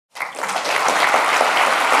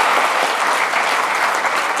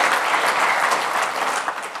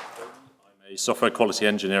software quality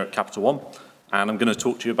engineer at Capital One, and I'm going to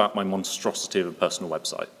talk to you about my monstrosity of a personal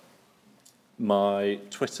website. My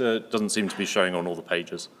Twitter doesn't seem to be showing on all the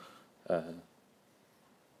pages.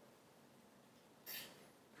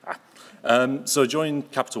 So I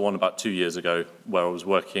joined Capital One about 2 years ago, where I was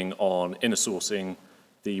working on inner sourcing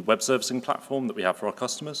the web servicing platform that we have for our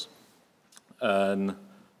customers. And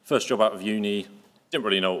first job out of uni, didn't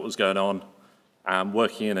really know what was going on, and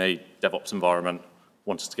working in a DevOps environment,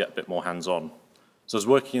 wanted to get a bit more hands-on. So I was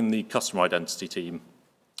working in the customer identity team.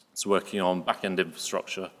 So working on back-end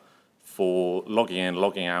infrastructure for logging in,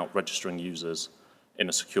 logging out, registering users in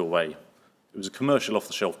a secure way. It was a commercial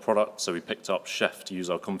off-the-shelf product, so we picked up Chef to use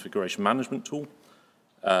our configuration management tool.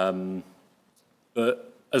 But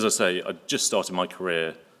as I say, I just started my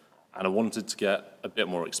career, and I wanted to get a bit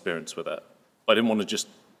more experience with it. But I didn't want to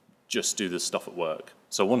just do this stuff at work.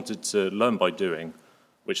 So I wanted to learn by doing,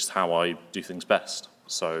 which is how I do things best.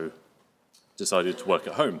 So decided to work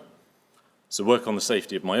at home. So work on the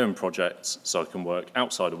safety of my own projects, so I can work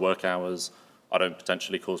outside of work hours. I don't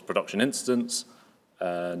potentially cause production incidents,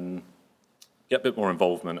 and get a bit more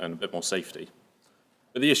involvement and a bit more safety.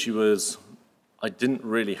 But the issue was I didn't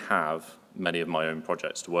really have many of my own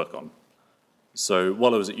projects to work on. So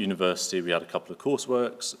while I was at university, we had a couple of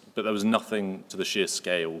courseworks, but there was nothing to the sheer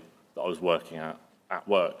scale that I was working at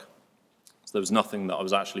work. So there was nothing that I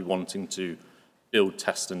was actually wanting to build,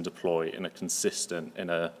 test, and deploy in a consistent, in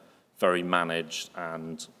a very managed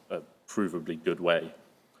and provably good way.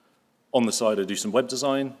 On the side, I do some web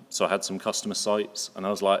design, so I had some customer sites, and I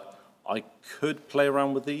was like, I could play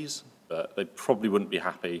around with these, but they probably wouldn't be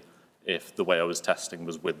happy if the way I was testing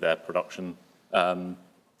was with their production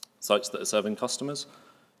sites that are serving customers.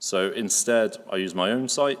 So instead, I use my own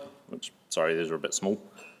site, which, sorry, these are a bit small.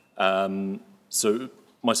 So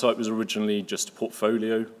my site was originally just a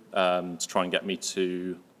portfolio to try and get me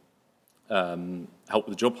to help with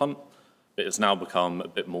the job hunt. But it's now become a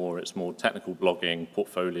bit more, it's more technical blogging,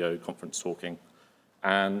 portfolio, conference talking.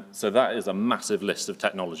 And so that is a massive list of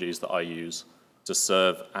technologies that I use to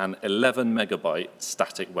serve an 11 megabyte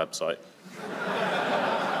static website.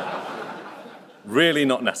 Really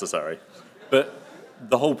not necessary. But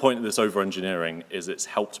the whole point of this over-engineering is it's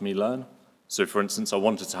helped me learn. So for instance, I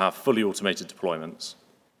wanted to have fully automated deployments.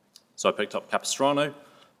 So I picked up Capistrano,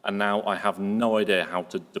 and now I have no idea how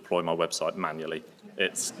to deploy my website manually.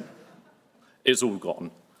 It's all gone.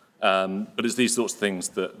 But it's these sorts of things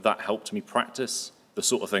that helped me practice the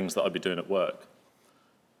sort of things that I'd be doing at work.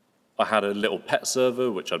 I had a little pet server,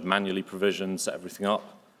 which I'd manually provisioned, set everything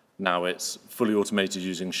up. Now it's fully automated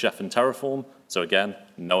using Chef and Terraform. So again,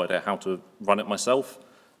 no idea how to run it myself.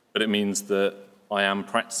 But it means that I am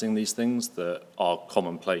practicing these things that are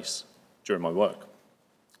commonplace during my work.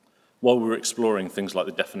 While we were exploring things like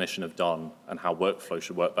the definition of done and how workflow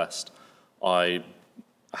should work best, I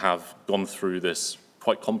have gone through this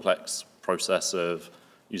quite complex process of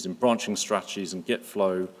using branching strategies and Git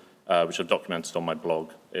flow, which I've documented on my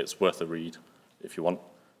blog. It's worth a read if you want.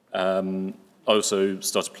 I also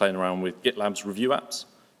started playing around with GitLab's review apps.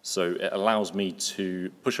 So it allows me to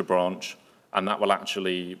push a branch, and that will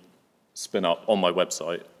actually spin up on my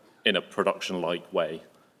website in a production-like way.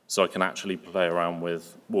 So I can actually play around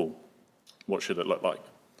with, well, what should it look like?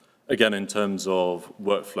 Again, in terms of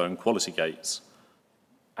workflow and quality gates,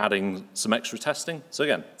 adding some extra testing. So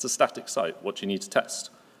again, it's a static site. What do you need to test?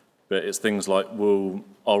 But it's things like, well,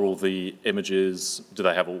 are all the images, do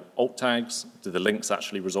they have all alt tags? Do the links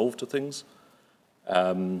actually resolve to things?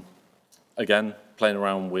 Again, playing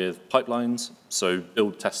around with pipelines. So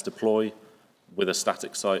build, test, deploy with a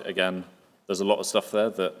static site. Again, there's a lot of stuff there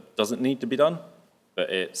that doesn't need to be done, but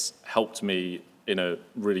it's helped me in a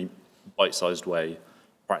really bite-sized way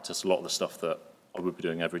practice a lot of the stuff that I would be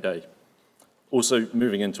doing every day. Also,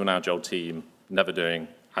 moving into an agile team, never doing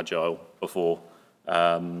agile before,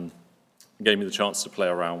 gave me the chance to play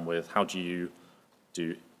around with how do you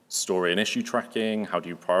do story and issue tracking, how do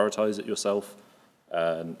you prioritize it yourself.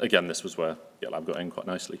 And again, this was where GitLab got in quite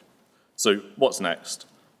nicely. So what's next?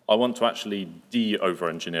 I want to actually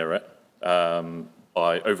de-over-engineer it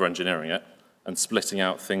by over-engineering it and splitting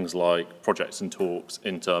out things like projects and talks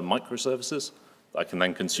into microservices that I can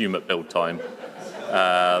then consume at build time.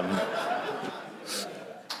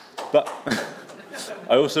 But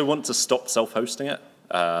I also want to stop self-hosting it.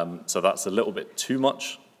 So that's a little bit too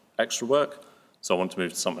much extra work. So I want to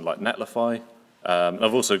move to something like Netlify.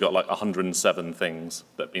 I've also got like 107 things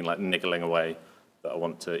that have been like niggling away that I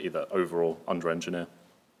want to either over or under-engineer.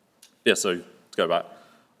 Yeah, so to go back,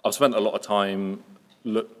 I've spent a lot of time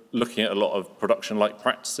looking at a lot of production-like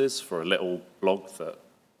practices for a little blog that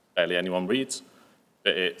barely anyone reads.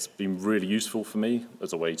 But it's been really useful for me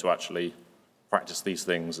as a way to actually practice these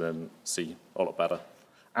things and see a lot better.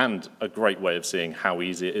 And a great way of seeing how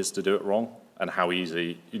easy it is to do it wrong, and how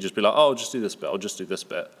easy you just be like, oh, I'll just do this bit, I'll just do this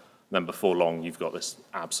bit. And then before long, you've got this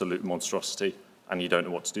absolute monstrosity, and you don't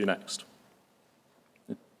know what to do next.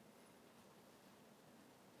 Yeah.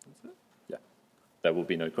 That's it? Yeah. There will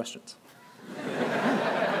be no questions.